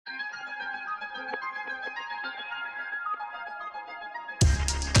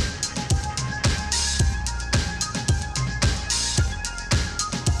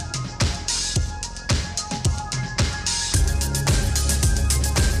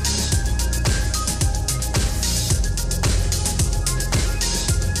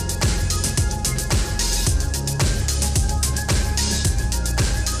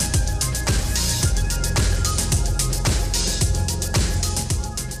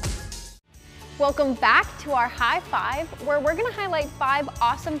Welcome back to our High Five, where we're going to highlight 5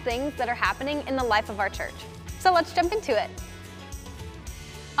 awesome things that are happening in the life of our church. So let's jump into it.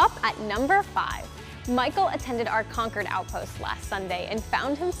 Up at number 5, Michael attended our Concord Outpost last Sunday and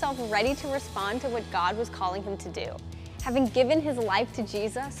found himself ready to respond to what God was calling him to do. Having given his life to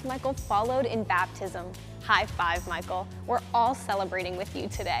Jesus, Michael followed in baptism. High five, Michael. We're all celebrating with you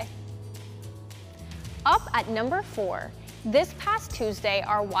today. Up at number 4, this past Tuesday,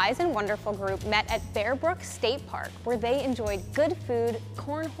 our Wise and Wonderful group met at Bear Brook State Park, where they enjoyed good food,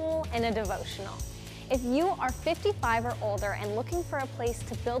 cornhole, and a devotional. If you are 55 or older and looking for a place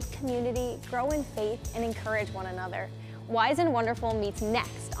to build community, grow in faith, and encourage one another, Wise and Wonderful meets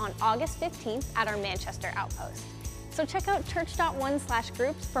next on August 15th at our Manchester Outpost. So check out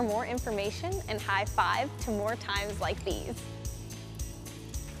church.one/groups for more information and high five to more times like these.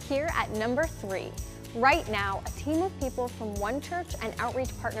 Here at number 3, right now, a team of people from One Church and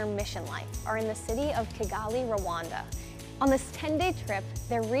outreach partner Mission Life are in the city of Kigali, Rwanda. On this 10-day trip,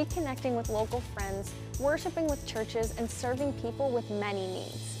 they're reconnecting with local friends, worshiping with churches, and serving people with many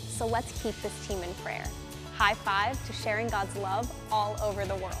needs. So let's keep this team in prayer. High five to sharing God's love all over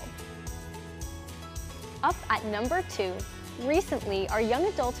the world. Up at number 2, recently our young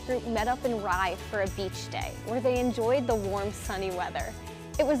adults group met up in Rye for a beach day, where they enjoyed the warm, sunny weather.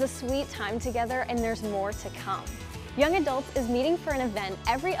 It was a sweet time together, and there's more to come. Young Adults is meeting for an event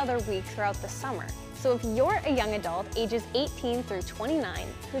every other week throughout the summer. So if you're a young adult ages 18 through 29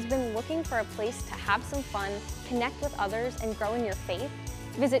 who's been looking for a place to have some fun, connect with others, and grow in your faith,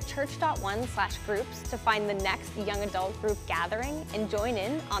 visit church.one/groups to find the next young adult group gathering and join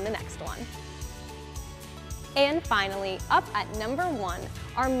in on the next one. And finally, up at number 1,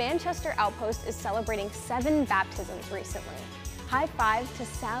 our Manchester Outpost is celebrating 7 baptisms recently. High five to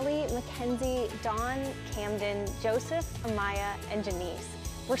Sally, Mackenzie, Dawn, Camden, Joseph, Amaya, and Janice.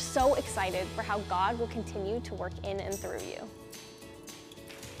 We're so excited for how God will continue to work in and through you.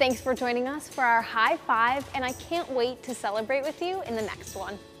 Thanks for joining us for our High Five, and I can't wait to celebrate with you in the next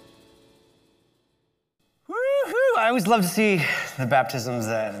one. Woo-hoo! I always love to see the baptisms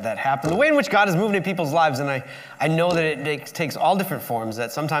that happen, the way in which God is moving in people's lives, and I know that it takes all different forms,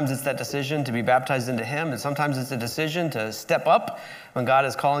 that sometimes it's that decision to be baptized into Him, and sometimes it's a decision to step up when God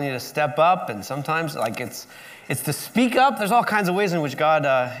is calling you to step up, and sometimes it's to speak up. There's all kinds of ways in which God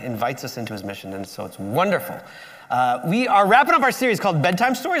invites us into His mission, and so it's wonderful. We are wrapping up our series called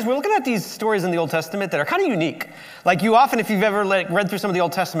Bedtime Stories. We're looking at these stories in the Old Testament that are kind of unique. Like you often, if you've ever read through some of the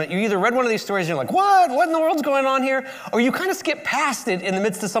Old Testament, you either read one of these stories and you're like, what in the world's going on here? Or you kind of skip past it in the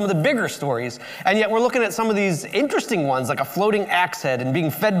midst of some of the bigger stories. And yet we're looking at some of these interesting ones, like a floating axe head and being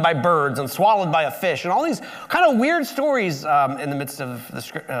fed by birds and swallowed by a fish, and all these kind of weird stories in the midst of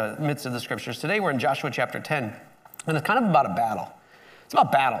the scriptures. Today we're in Joshua chapter 10, and it's kind of about a battle. It's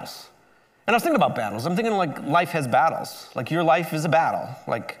about battles. And I was thinking about battles. I'm thinking like life has battles. Like your life is a battle.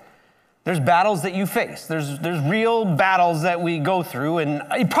 Like there's battles that you face. There's real battles that we go through. And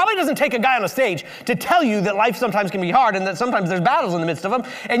it probably doesn't take a guy on a stage to tell you that life sometimes can be hard and that sometimes there's battles in the midst of them.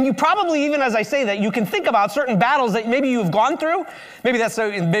 And you probably, even as I say that, you can think about certain battles that maybe you've gone through. Maybe that's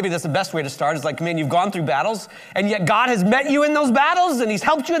the best way to start, is like, man, you've gone through battles, and yet God has met you in those battles, and He's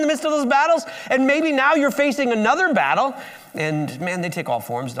helped you in the midst of those battles. And maybe now you're facing another battle. And man, they take all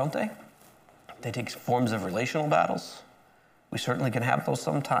forms, don't they? They take forms of relational battles. We certainly can have those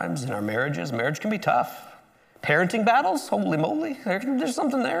sometimes in our marriages. Marriage can be tough. Parenting battles, holy moly, there's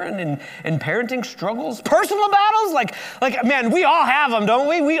something there. And in parenting struggles, personal battles, like man, we all have them, don't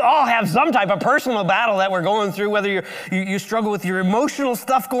we? We all have some type of personal battle that we're going through, whether you struggle with your emotional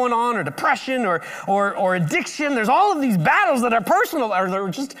stuff going on, or depression, or addiction. There's all of these battles that are personal, or they're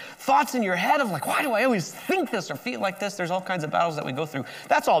just thoughts in your head of like, why do I always think this or feel like this? There's all kinds of battles that we go through.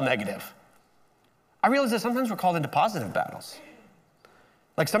 That's all negative. I realize that sometimes we're called into positive battles.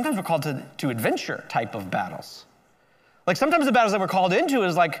 Like sometimes we're called to adventure type of battles. Like sometimes the battles that we're called into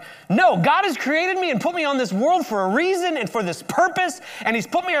is like, no, God has created me and put me on this world for a reason and for this purpose, and He's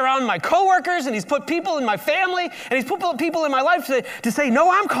put me around my coworkers, and He's put people in my family, and He's put people in my life to say,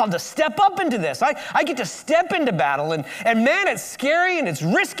 no, I'm called to step up into this. I get to step into battle, and man, it's scary and it's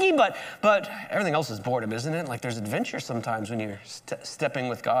risky, but everything else is boredom, isn't it? Like there's adventure sometimes when you're stepping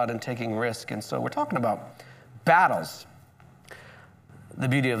with God and taking risk, and so we're talking about battles. The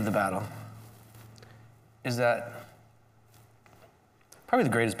beauty of the battle is that probably the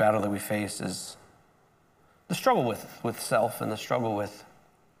greatest battle that we face is the struggle with self and the struggle with,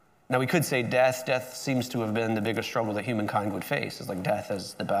 now we could say death. Death seems to have been the biggest struggle that humankind would face. It's like death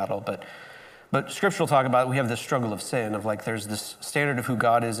as the battle. But Scripture will talk about, we have this struggle of sin, of like there's this standard of who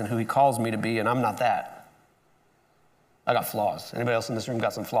God is and who He calls me to be, and I'm not that. I got flaws. Anybody else in this room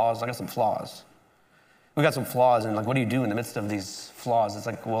got some flaws? I got some flaws. We got some flaws, and like, what do you do in the midst of these flaws? It's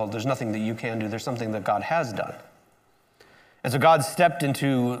like, well, there's nothing that you can do. There's something that God has done. And so God stepped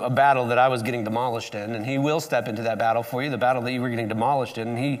into a battle that I was getting demolished in, and he will step into that battle for you, the battle that you were getting demolished in,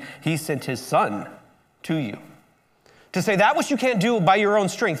 and he sent his son to you to say that which you can't do by your own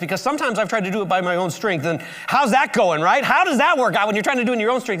strength, because sometimes I've tried to do it by my own strength, and how's that going, right? How does that work out when you're trying to do it in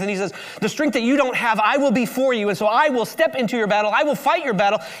your own strength? And he says, the strength that you don't have, I will be for you, and so I will step into your battle. I will fight your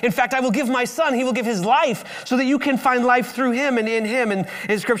battle. In fact, I will give my son. He will give his life so that you can find life through him and in him. And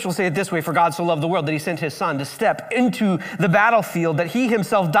his scripture will say it this way, for God so loved the world that he sent his son to step into the battlefield, that he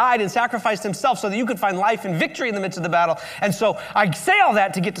himself died and sacrificed himself so that you could find life and victory in the midst of the battle. And so I say all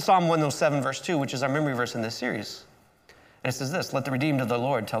that to get to Psalm 107, verse 2, which is our memory verse in this series. And it says this, let the redeemed of the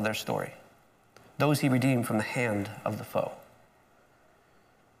Lord tell their story, those he redeemed from the hand of the foe.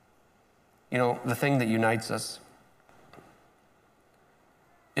 You know, the thing that unites us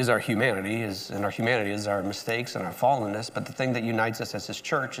is our humanity, and our humanity is our mistakes and our fallenness, but the thing that unites us as his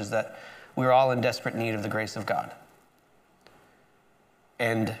church is that we're all in desperate need of the grace of God.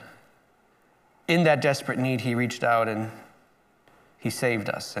 And in that desperate need, he reached out and he saved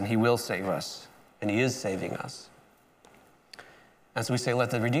us, and he will save us, and he is saving us. And so we say,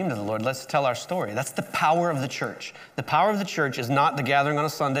 let the redeemed of the Lord, let's tell our story. That's the power of the church. The power of the church is not the gathering on a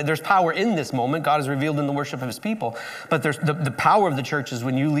Sunday. There's power in this moment. God is revealed in the worship of his people. But there's the power of the church is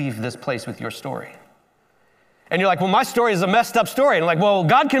when you leave this place with your story. And you're like, well, my story is a messed up story. And I'm like, well,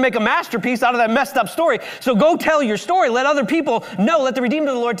 God can make a masterpiece out of that messed up story. So go tell your story. Let other people know. Let the redeemed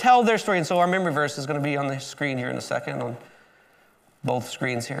of the Lord tell their story. And so our memory verse is going to be on the screen here in a second on both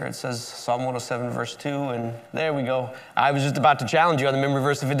screens here. It says Psalm 107, verse 2, and there we go. I was just about to challenge you on the memory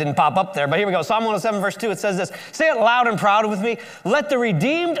verse if it didn't pop up there, but here we go. Psalm 107, verse 2, it says this. Say it loud and proud with me. Let the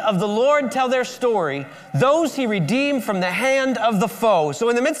redeemed of the Lord tell their story, those he redeemed from the hand of the foe. So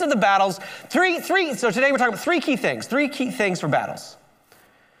in the midst of the battles, so today we're talking about three key things for battles.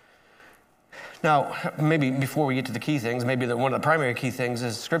 Now, maybe before we get to the key things, maybe one of the primary key things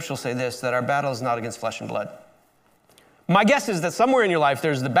is Scripture will say this, that our battle is not against flesh and blood. My guess is that somewhere in your life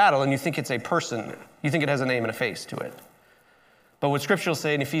there's the battle and you think it's a person. You think it has a name and a face to it. But what Scripture will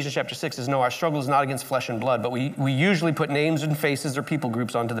say in Ephesians chapter 6 is, no, our struggle is not against flesh and blood, but we usually put names and faces or people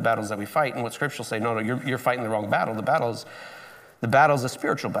groups onto the battles that we fight. And what Scripture will say, no, you're fighting the wrong battle. The battle is a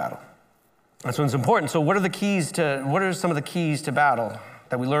spiritual battle. That's what's important. So what are some of the keys to battle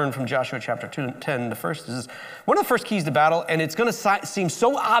that we learn from Joshua chapter 10? The first is one of the first keys to battle, and it's going to seem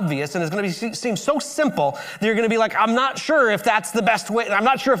so obvious, and it's going to seem so simple that you're going to be like, I'm not sure if that's the best way. I'm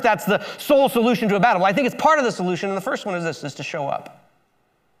not sure if that's the sole solution to a battle. Well, I think it's part of the solution, and the first one is to show up.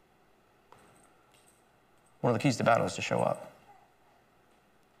 One of the keys to battle is to show up.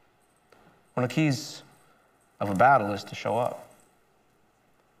 One of the keys of a battle is to show up.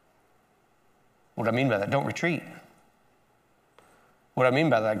 What do I mean by that? Don't retreat. What I mean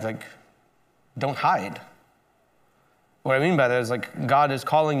by that, like, don't hide. What I mean by that is, like, God is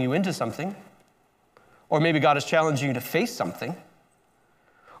calling you into something, or maybe God is challenging you to face something,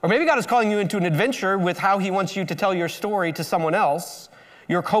 or maybe God is calling you into an adventure with how he wants you to tell your story to someone else,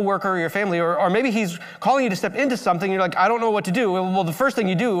 your coworker or your family, or maybe he's calling you to step into something, and you're like, I don't know what to do. Well, the first thing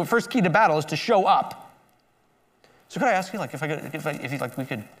you do, the first key to battle is to show up. So could I ask you, like, if we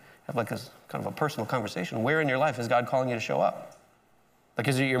could have like this kind of a personal conversation, where in your life is God calling you to show up? Like,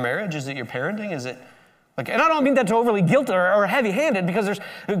 is it your marriage? Is it your parenting? Is it like, and I don't mean that to overly guilt or heavy-handed, because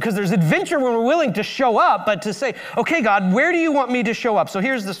there's adventure when we're willing to show up, but to say, okay, God, where do you want me to show up? So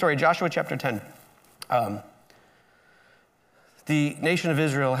here's the story, Joshua chapter 10. The nation of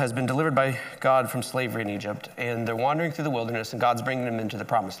Israel has been delivered by God from slavery in Egypt, and they're wandering through the wilderness, and God's bringing them into the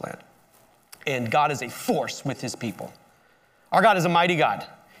promised land. And God is a force with his people. Our God is a mighty God.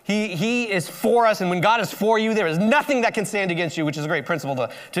 He is for us, and when God is for you, there is nothing that can stand against you, which is a great principle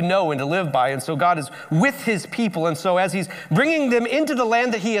to know and to live by. And so God is with his people, and so as he's bringing them into the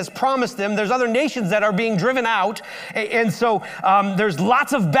land that he has promised them, there's other nations that are being driven out, and so there's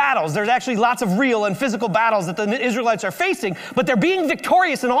lots of battles. There's actually lots of real and physical battles that the Israelites are facing, but they're being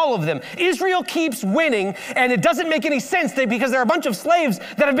victorious in all of them. Israel keeps winning, and it doesn't make any sense because there are a bunch of slaves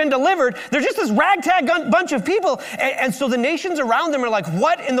that have been delivered. They're just this ragtag bunch of people, and so the nations around them are like,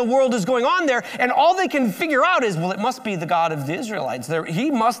 what in the world is going on there? And all they can figure out is, well, it must be the God of the Israelites.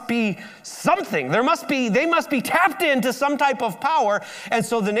 He must be something. They must be tapped into some type of power. And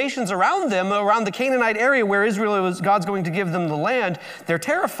so the nations around them, around the Canaanite area where God's going to give them the land, they're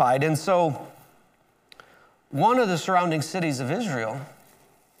terrified. And so one of the surrounding cities of Israel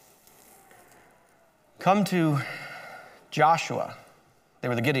come to Joshua They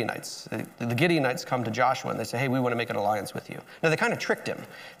were the Gideonites. The Gideonites come to Joshua and they say, hey, we want to make an alliance with you. Now, they kind of tricked him.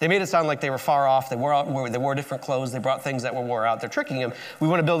 They made it sound like they were far off. They wore different clothes. They brought things that were wore out. They're tricking him. We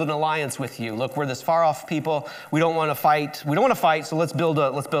want to build an alliance with you. Look, we're this far off people. We don't want to fight. We don't want to fight, so let's build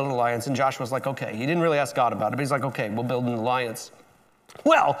an alliance. And Joshua's like, okay. He didn't really ask God about it, but he's like, okay, we'll build an alliance.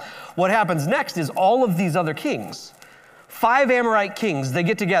 Well, what happens next is all of these other kings, 5 Amorite kings, they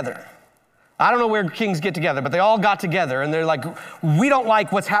get together. I don't know where kings get together, but they all got together, and they're like, we don't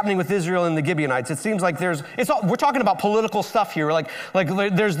like what's happening with Israel and the Gibeonites. It seems like we're talking about political stuff here. Like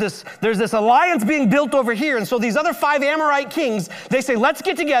there's this alliance being built over here, and so these other 5 Amorite kings, they say, let's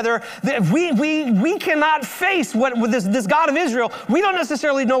get together. We cannot face with this God of Israel. We don't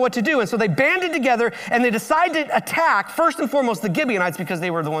necessarily know what to do, and so they banded together, and they decide to attack, first and foremost, the Gibeonites, because they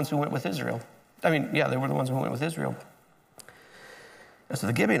were the ones who went with Israel. They were the ones who went with Israel. And so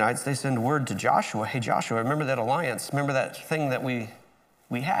the Gibeonites, they send word to Joshua, hey, Joshua, remember that alliance? Remember that thing that we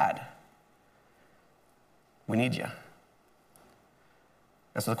had? We need you.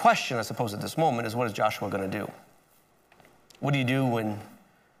 And so the question, I suppose, at this moment is, what is Joshua going to do? What do you do when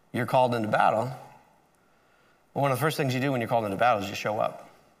you're called into battle? Well, one of the first things you do when you're called into battle is you show up.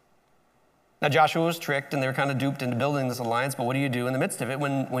 Now, Joshua was tricked, and they were kind of duped into building this alliance, but what do you do in the midst of it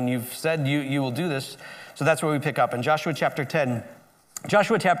when you've said you will do this? So that's where we pick up. In Joshua chapter 10,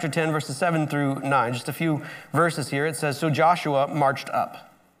 verses 7 through 9, just a few verses here. It says, so Joshua marched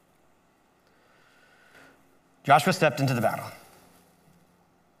up. Joshua stepped into the battle.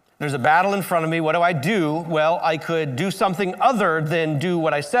 There's a battle in front of me. What do I do? Well, I could do something other than do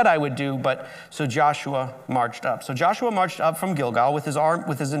what I said I would do, but so Joshua marched up. So Joshua marched up from Gilgal with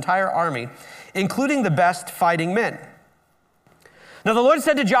his entire army, including the best fighting men. Now the Lord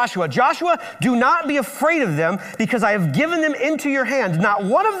said to Joshua, Joshua, do not be afraid of them, because I have given them into your hand. Not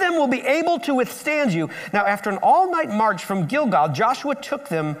one of them will be able to withstand you. Now after an all-night march from Gilgal, Joshua took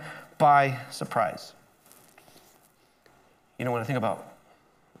them by surprise. You know, when I think about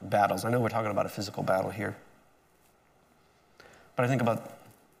battles, I know we're talking about a physical battle here, but I think about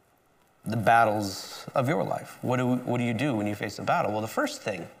the battles of your life. What do you do when you face a battle? Well, the first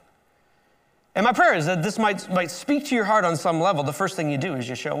thing, and my prayer is that this might speak to your heart on some level. The first thing you do is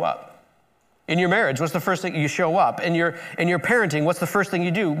you show up. In your marriage, what's the first thing? You show up. In your parenting, what's the first thing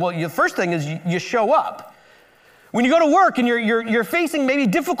you do? Well, the first thing is you show up. When you go to work and you're facing maybe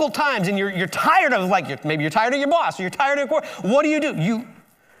difficult times and you're tired of, maybe you're tired of your boss or you're tired of your work, what do? You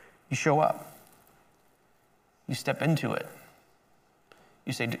show up. You step into it.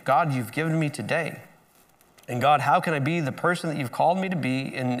 You say, God, you've given me today. And God, how can I be the person that you've called me to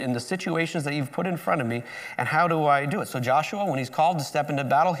be in the situations that you've put in front of me? And how do I do it? So Joshua, when he's called to step into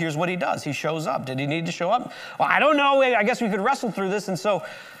battle, here's what he does. He shows up. Did he need to show up? Well, I don't know. I guess we could wrestle through this. And so,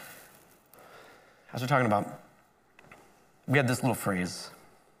 as we're talking about, we had this little phrase,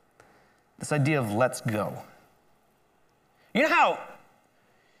 this idea of let's go. You know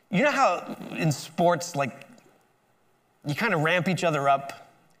how in sports, you kind of ramp each other up?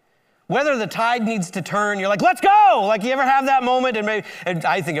 Whether the tide needs to turn, you're like, let's go! Like, you ever have that moment? And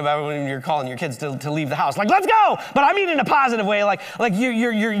I think about it when you're calling your kids to leave the house. Like, let's go! But I mean in a positive way. Like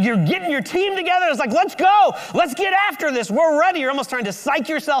you're getting your team together. It's like, let's go! Let's get after this. We're ready. You're almost trying to psych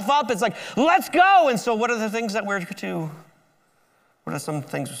yourself up. It's like, let's go! And so what are the things that we're to, what are some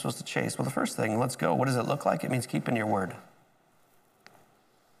things we're supposed to chase? Well, the first thing, let's go. What does it look like? It means keeping your word.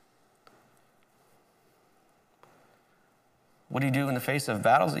 What do you do in the face of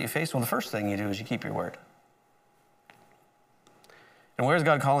battles that you face? Well, the first thing you do is you keep your word. And where is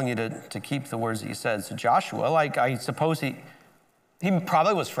God calling you to keep the words that you said? So Joshua, I suppose he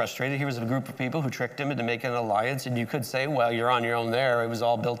probably was frustrated. He was a group of people who tricked him into making an alliance. And you could say, well, you're on your own there. It was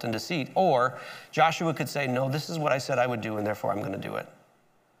all built in deceit. Or Joshua could say, no, this is what I said I would do, and therefore I'm going to do it.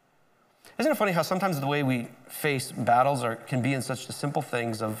 Isn't it funny how sometimes the way we face battles can be in such the simple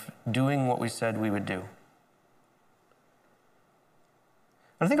things of doing what we said we would do?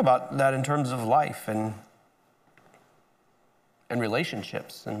 I think about that in terms of life and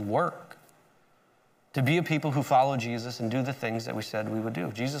relationships and work. To be a people who follow Jesus and do the things that we said we would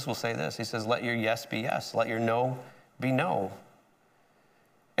do. Jesus will say this. He says, let your yes be yes. Let your no be no.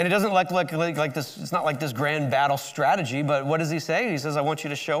 And it doesn't look like this, it's not like this grand battle strategy, but what does he say? He says, I want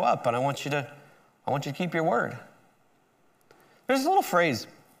you to show up and I want you to keep your word. There's a little phrase,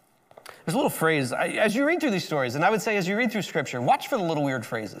 as you read through these stories, and I would say as you read through Scripture, watch for the little weird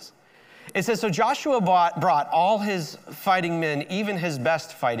phrases. It says, so Joshua brought all his fighting men, even his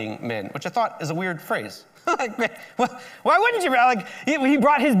best fighting men, which I thought is a weird phrase. Why wouldn't you? He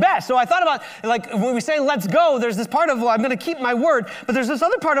brought his best. So I thought about, when we say let's go, there's this part of, well, I'm going to keep my word, but there's this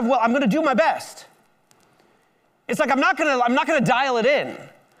other part of, well, I'm going to do my best. It's like I'm not gonna dial it in.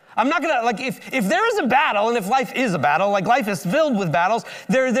 I'm not gonna, like, if there is a battle, and if life is a battle, like life is filled with battles,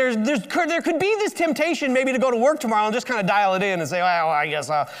 there could be this temptation maybe to go to work tomorrow and just kind of dial it in and say, well, I guess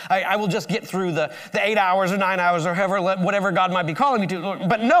I will just get through the 8 hours or 9 hours or whatever God might be calling me to.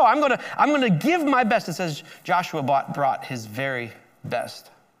 But no, I'm gonna give my best. It says Joshua brought his very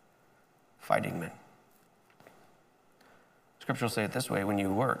best fighting men. Scripture will say it this way: when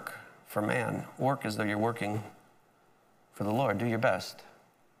you work for man, work as though you're working for the Lord. Do your best.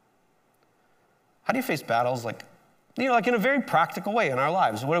 How do you face battles? Like in a very practical way in our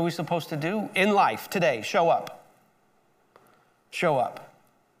lives. What are we supposed to do in life today? Show up. Show up.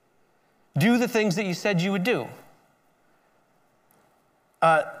 Do the things that you said you would do.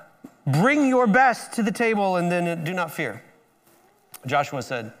 Bring your best to the table, and then do not fear. God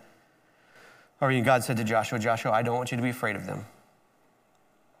said to Joshua, I don't want you to be afraid of them.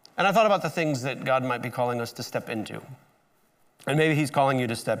 And I thought about the things that God might be calling us to step into. And maybe he's calling you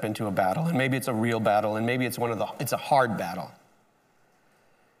to step into a battle, and maybe it's a real battle, and maybe it's a hard battle.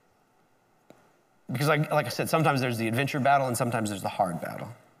 Because like I said, sometimes there's the adventure battle, and sometimes there's the hard battle.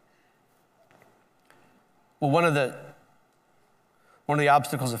 Well, one of the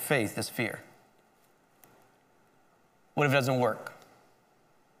obstacles of faith is fear. What if it doesn't work?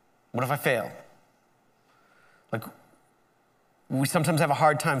 What if I fail? Like, we sometimes have a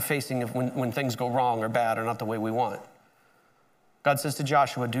hard time facing when things go wrong or bad or not the way we want. God says to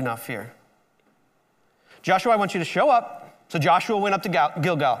Joshua, do not fear. Joshua, I want you to show up. So Joshua went up to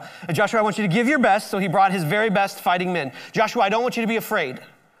Gilgal. And Joshua, I want you to give your best. So he brought his very best fighting men. Joshua, I don't want you to be afraid.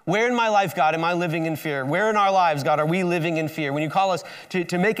 Where in my life, God, am I living in fear? Where in our lives, God, are we living in fear? When you call us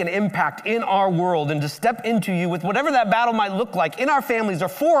to make an impact in our world and to step into you with whatever that battle might look like in our families or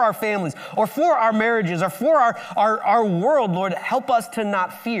for our families or for our marriages or for our world, Lord, help us to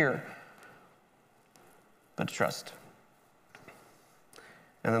not fear, but to trust.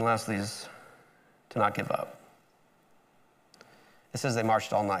 And then lastly is to not give up. It says they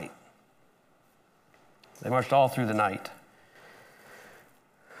marched all night. They marched all through the night.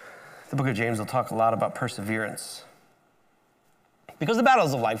 The book of James will talk a lot about perseverance. Because the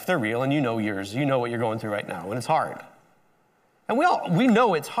battles of life, they're real, and you know yours. You know what you're going through right now, and it's hard. And we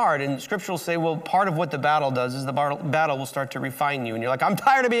know it's hard, and Scripture will say, well, part of what the battle does is the battle will start to refine you. And you're like, I'm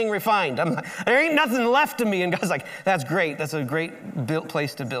tired of being refined. There ain't nothing left of me. And God's like, that's great. That's a great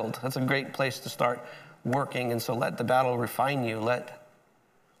place to build. That's a great place to start working. And so let the battle refine you.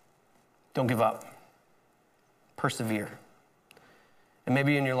 Don't give up. Persevere. And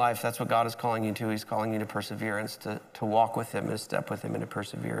maybe in your life, that's what God is calling you to. He's calling you to perseverance, to walk with him, to step with him, and to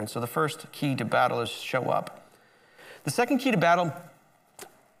persevere. And so the first key to battle is show up. The second key to battle,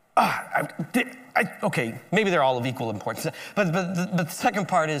 okay, maybe they're all of equal importance, but the second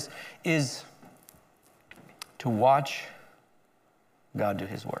part is to watch God do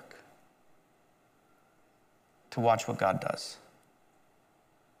his work. To watch what God does.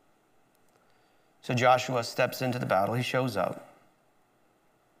 So Joshua steps into the battle. He shows up.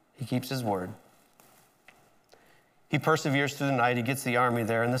 He keeps his word. He perseveres through the night. He gets the army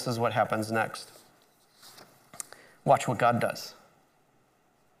there, and this is what happens next. Watch what God does.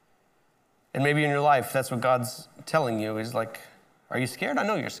 And maybe in your life, that's what God's telling you. He's like, are you scared? I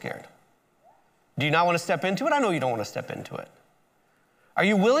know you're scared. Do you not want to step into it? I know you don't want to step into it. Are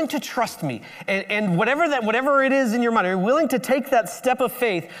you willing to trust me? And whatever it is in your mind, are you willing to take that step of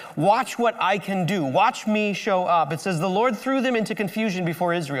faith? Watch what I can do. Watch me show up. It says the Lord threw them into confusion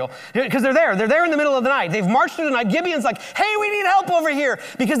before Israel. Because they're there in the middle of the night. They've marched through the night. Gibeon's like, hey, we need help over here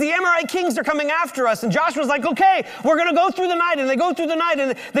because the Amorite kings are coming after us. And Joshua's like, okay, we're going to go through the night. And they go through the night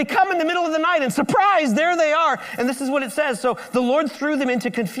and they come in the middle of the night and surprise, there they are. And this is what it says. So the Lord threw them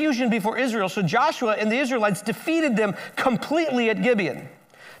into confusion before Israel. So Joshua and the Israelites defeated them completely at Gibeon.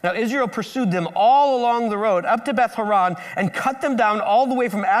 Now Israel pursued them all along the road up to Beth Horon and cut them down all the way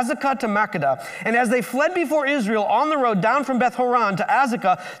from Azekah to Makkedah. And as they fled before Israel on the road down from Beth Horon to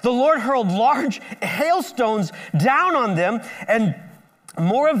Azekah, the Lord hurled large hailstones down on them, and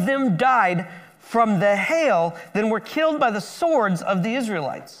more of them died from the hail than were killed by the swords of the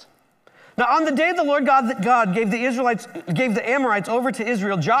Israelites. Now, on the day the Lord God gave the Amorites over to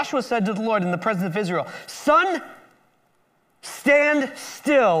Israel, Joshua said to the Lord in the presence of Israel, "Sun, stand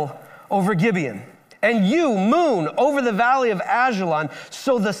still over Gibeon, and you, moon, over the valley of Ajalon."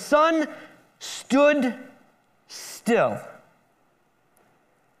 So the sun stood still,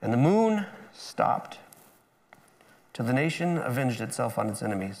 and the moon stopped, till the nation avenged itself on its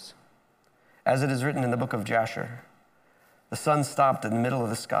enemies. As it is written in the book of Jasher, the sun stopped in the middle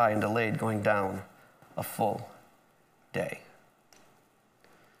of the sky and delayed going down a full day.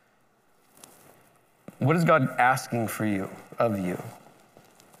 What is God asking of you,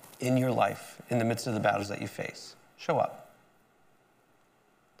 in your life, in the midst of the battles that you face? Show up.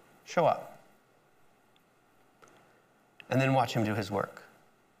 Show up. And then watch him do his work.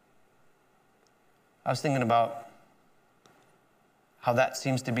 I was thinking about how that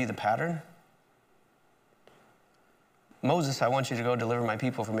seems to be the pattern. Moses, I want you to go deliver my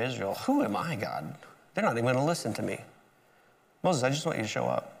people from Israel. Who am I, God? They're not even going to listen to me. Moses, I just want you to show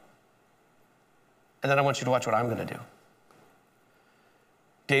up. And then I want you to watch what I'm going to do.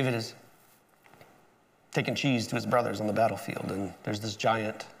 David is taking cheese to his brothers on the battlefield, and there's this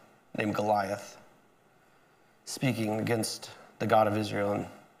giant named Goliath speaking against the God of Israel, and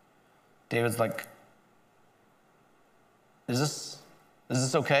David's like, is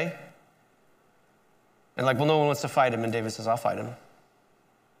this okay? And like, well, no one wants to fight him, and David says, I'll fight him.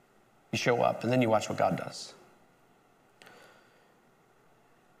 You show up, and then you watch what God does.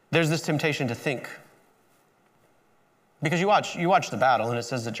 There's this temptation to think, because you watch the battle, and it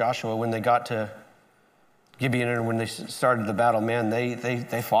says that Joshua, when they got to Gibeon, and when they started the battle, man,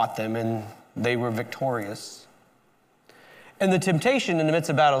 they fought them, and they were victorious. And the temptation in the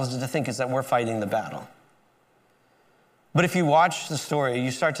midst of battles is to think is that we're fighting the battle. But if you watch the story, you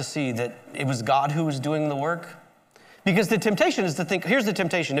start to see that it was God who was doing the work. Because the temptation is to think, here's the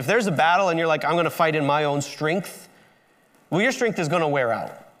temptation. If there's a battle and you're like, I'm going to fight in my own strength, well, your strength is going to wear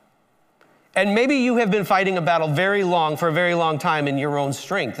out. And maybe you have been fighting a battle for a very long time in your own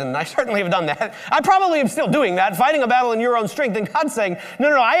strength. And I certainly have done that. I probably am still doing that, fighting a battle in your own strength. And God's saying, no,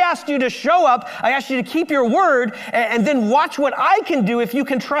 I asked you to show up. I asked you to keep your word and then watch what I can do if you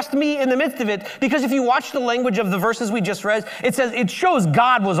can trust me in the midst of it. Because if you watch the language of the verses we just read, it says it shows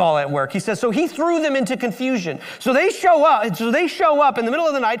God was all at work. He says, so he threw them into confusion. So they show up in the middle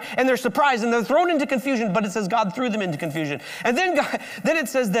of the night and they're surprised and they're thrown into confusion, but it says God threw them into confusion. And then it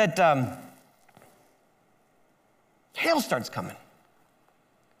says that hail starts coming.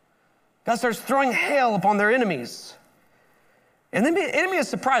 God starts throwing hail upon their enemies. And then the enemy is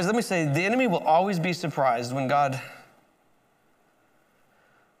surprised. Let me say, the enemy will always be surprised when God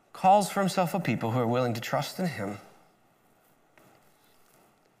calls for himself a people who are willing to trust in him.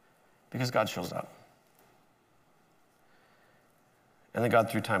 Because God shows up. And then God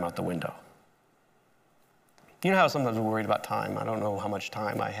threw time out the window. You know how sometimes we're worried about time? I don't know how much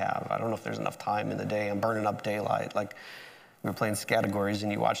time I have. I don't know if there's enough time in the day. I'm burning up daylight. Like we were playing categories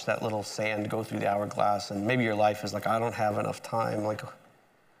and you watch that little sand go through the hourglass and maybe your life is like, I don't have enough time. Like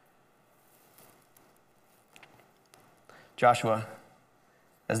Joshua,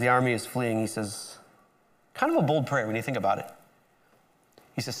 as the army is fleeing, he says, kind of a bold prayer when you think about it.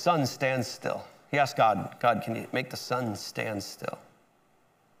 He says, sun, stand still. He asked God, can you make the sun stand still?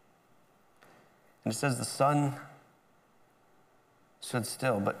 And it says the sun stood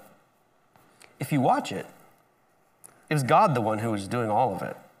still. But if you watch it, it was God the one who was doing all of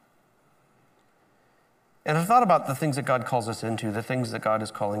it. And I've thought about the things that God calls us into, the things that God is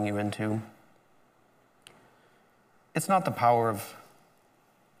calling you into. It's not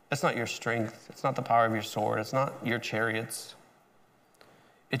your strength. It's not the power of your sword. It's not your chariots.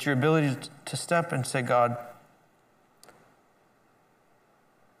 It's your ability to step and say, God,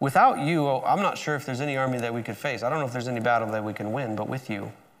 without you, I'm not sure if there's any army that we could face. I don't know if there's any battle that we can win, but with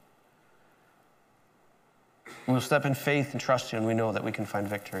you, we'll step in faith and trust you, and we know that we can find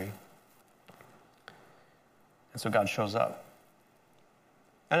victory. And so God shows up.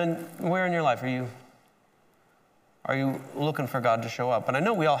 And where in your life are you looking for God to show up? And I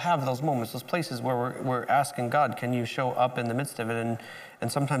know we all have those moments, those places where we're asking God, can you show up in the midst of it?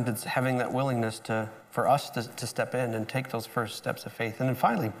 And sometimes it's having that willingness for us to step in and take those first steps of faith. And then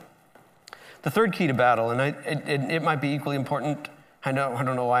finally, the third key to battle, and it might be equally important. I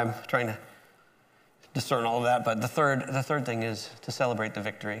don't know why I'm trying to discern all of that, but the third thing is to celebrate the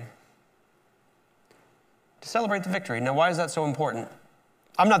victory. To celebrate the victory. Now, why is that so important?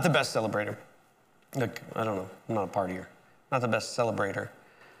 I'm not the best celebrator. Like, I don't know, I'm not a partier. Not the best celebrator.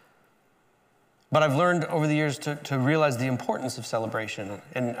 But I've learned over the years to realize the importance of celebration.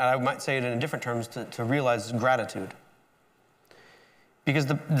 And I might say it in different terms, to realize gratitude. Because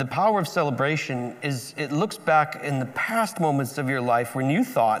the power of celebration is, it looks back in the past moments of your life when you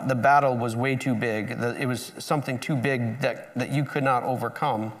thought the battle was way too big, that it was something too big that you could not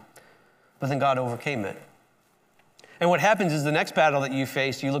overcome, but then God overcame it. And what happens is the next battle that you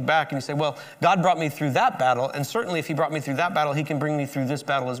face, you look back and you say, well, God brought me through that battle, and certainly if he brought me through that battle, he can bring me through this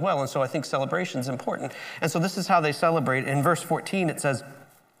battle as well. And so I think celebration is important. And so this is how they celebrate. In verse 14, it says,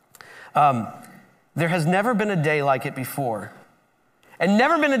 there has never been a day like it before. And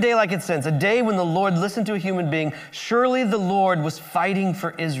never been a day like it since, a day when the Lord listened to a human being. Surely the Lord was fighting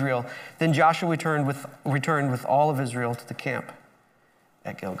for Israel. Then Joshua returned with all of Israel to the camp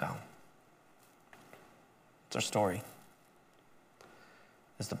at Gilgal. It's our story.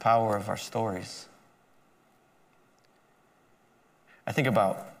 It's the power of our stories. I think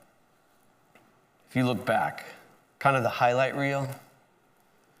about, if you look back, kind of the highlight reel.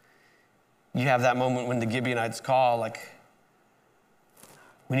 You have that moment when the Gibeonites call, like,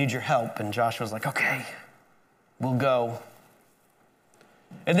 we need your help. And Joshua's like, okay, we'll go.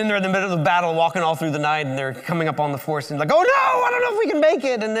 And then they're in the middle of the battle, walking all through the night, and they're coming up on the force, and like, oh no, I don't know if we can make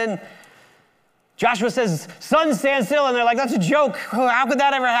it. And then Joshua says, sun, stand still. And they're like, that's a joke. How could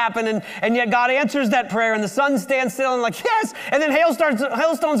that ever happen? And yet God answers that prayer, and the sun stands still, and like, yes. And then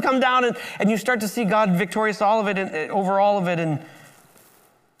hailstones come down, and you start to see God victorious all of it and over all of it. And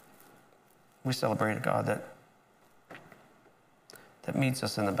we celebrate a God that meets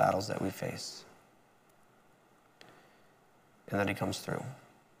us in the battles that we face, and that he comes through.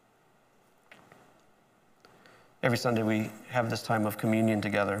 Every Sunday we have this time of communion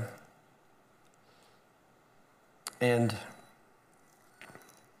together. And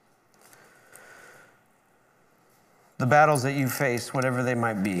the battles that you face, whatever they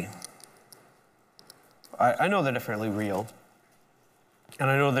might be, I know they're definitely real. And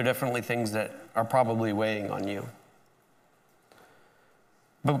I know they're definitely things that are probably weighing on you.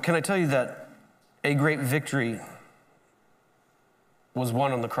 But can I tell you that a great victory was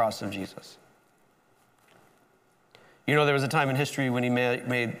won on the cross of Jesus? You know, there was a time in history when he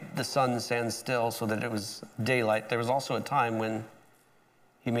made the sun stand still so that it was daylight. There was also a time when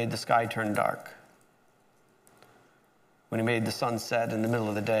he made the sky turn dark. When he made the sun set in the middle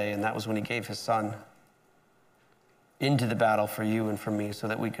of the day, and that was when he gave his son into the battle for you and for me so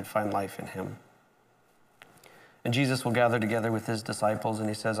that we could find life in him. And Jesus will gather together with his disciples, and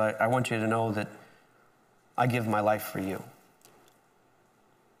he says, I want you to know that I give my life for you.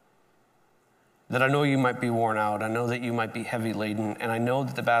 That I know you might be worn out, I know that you might be heavy laden, and I know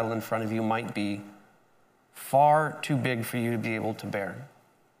that the battle in front of you might be far too big for you to be able to bear.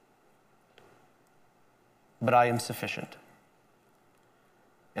 But I am sufficient.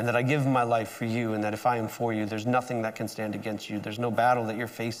 And that I give my life for you, and that if I am for you, there's nothing that can stand against you. There's no battle that you're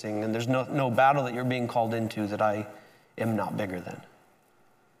facing, and there's no battle that you're being called into that I am not bigger than.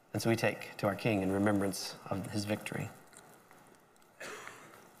 And so we take to our King in remembrance of his victory.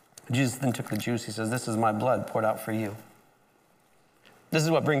 Jesus then took the juice. He says, this is my blood poured out for you. This is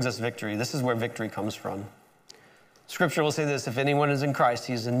what brings us victory. This is where victory comes from. Scripture will say this, if anyone is in Christ,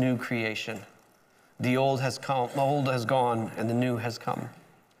 he is a new creation. The old has gone, and the new has come.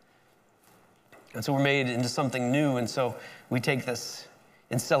 And so we're made into something new, and so we take this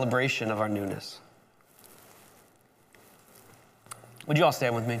in celebration of our newness. Would you all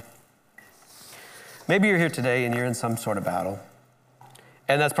stand with me? Maybe you're here today and you're in some sort of battle.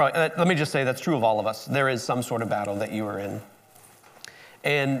 And that's probably, let me just say, that's true of all of us. There is some sort of battle that you are in.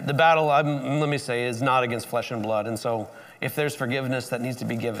 And the battle, let me say, is not against flesh and blood. And so if there's forgiveness that needs to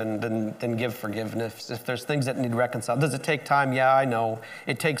be given, then give forgiveness. If there's things that need reconciled, does it take time? Yeah, I know.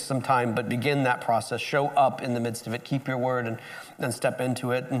 It takes some time, but begin that process. Show up in the midst of it. Keep your word and step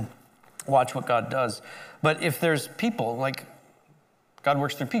into it and watch what God does. But if there's people, like God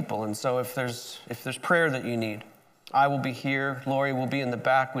works through people. And so if there's prayer that you need, I will be here. Lori will be in the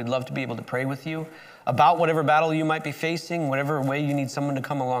back. We'd love to be able to pray with you about whatever battle you might be facing, whatever way you need someone to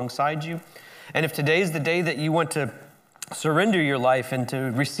come alongside you. And if today's the day that you want to surrender your life and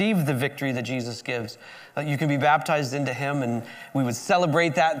to receive the victory that Jesus gives, you can be baptized into him, and we would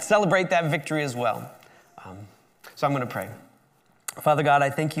celebrate that victory as well. So I'm going to pray. Father God, I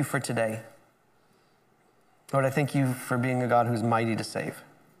thank you for today. Lord, I thank you for being a God who's mighty to save.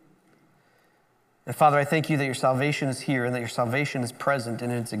 And Father, I thank you that your salvation is here and that your salvation is present,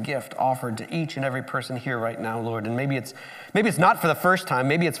 and it's a gift offered to each and every person here right now, Lord. And maybe it's not for the first time,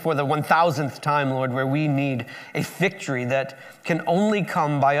 maybe it's for the 1,000th time, Lord, where we need a victory that can only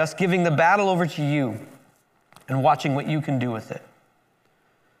come by us giving the battle over to you and watching what you can do with it.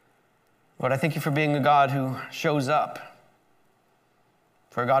 Lord, I thank you for being a God who shows up,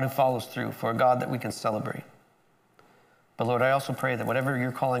 for a God who follows through, for a God that we can celebrate. But Lord, I also pray that whatever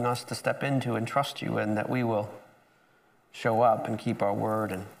you're calling us to step into and trust you in, that we will show up and keep our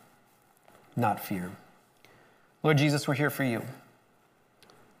word and not fear. Lord Jesus, we're here for you.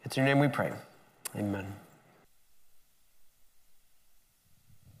 It's in your name we pray. Amen.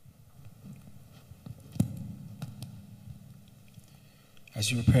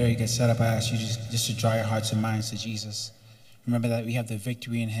 As you prepare to get set up, I ask you just to draw your hearts and minds to Jesus. Remember that we have the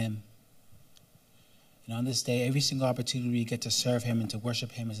victory in him. And on this day, every single opportunity we get to serve him and to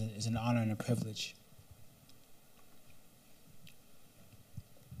worship him is an honor and a privilege.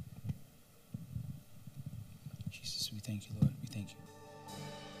 Jesus, we thank you, Lord. We thank you.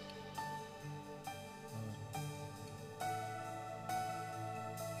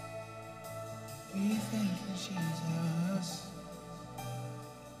 We thank you, Jesus.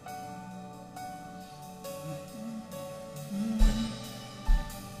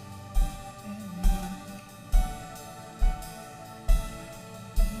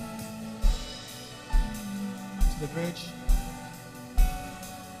 To the bridge.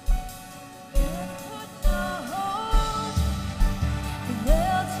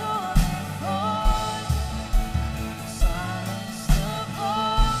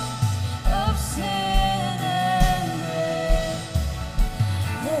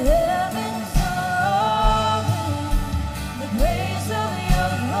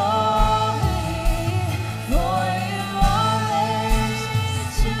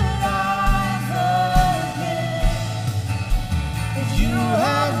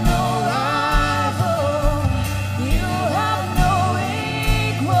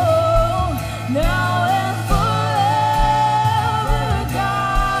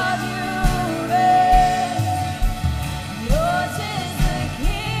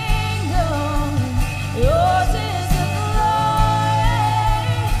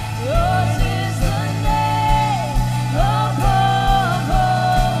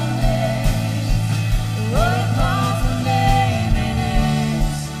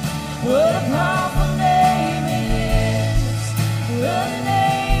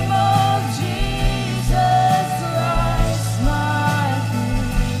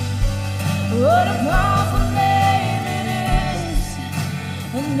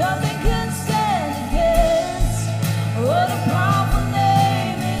 Nothing can stand against what a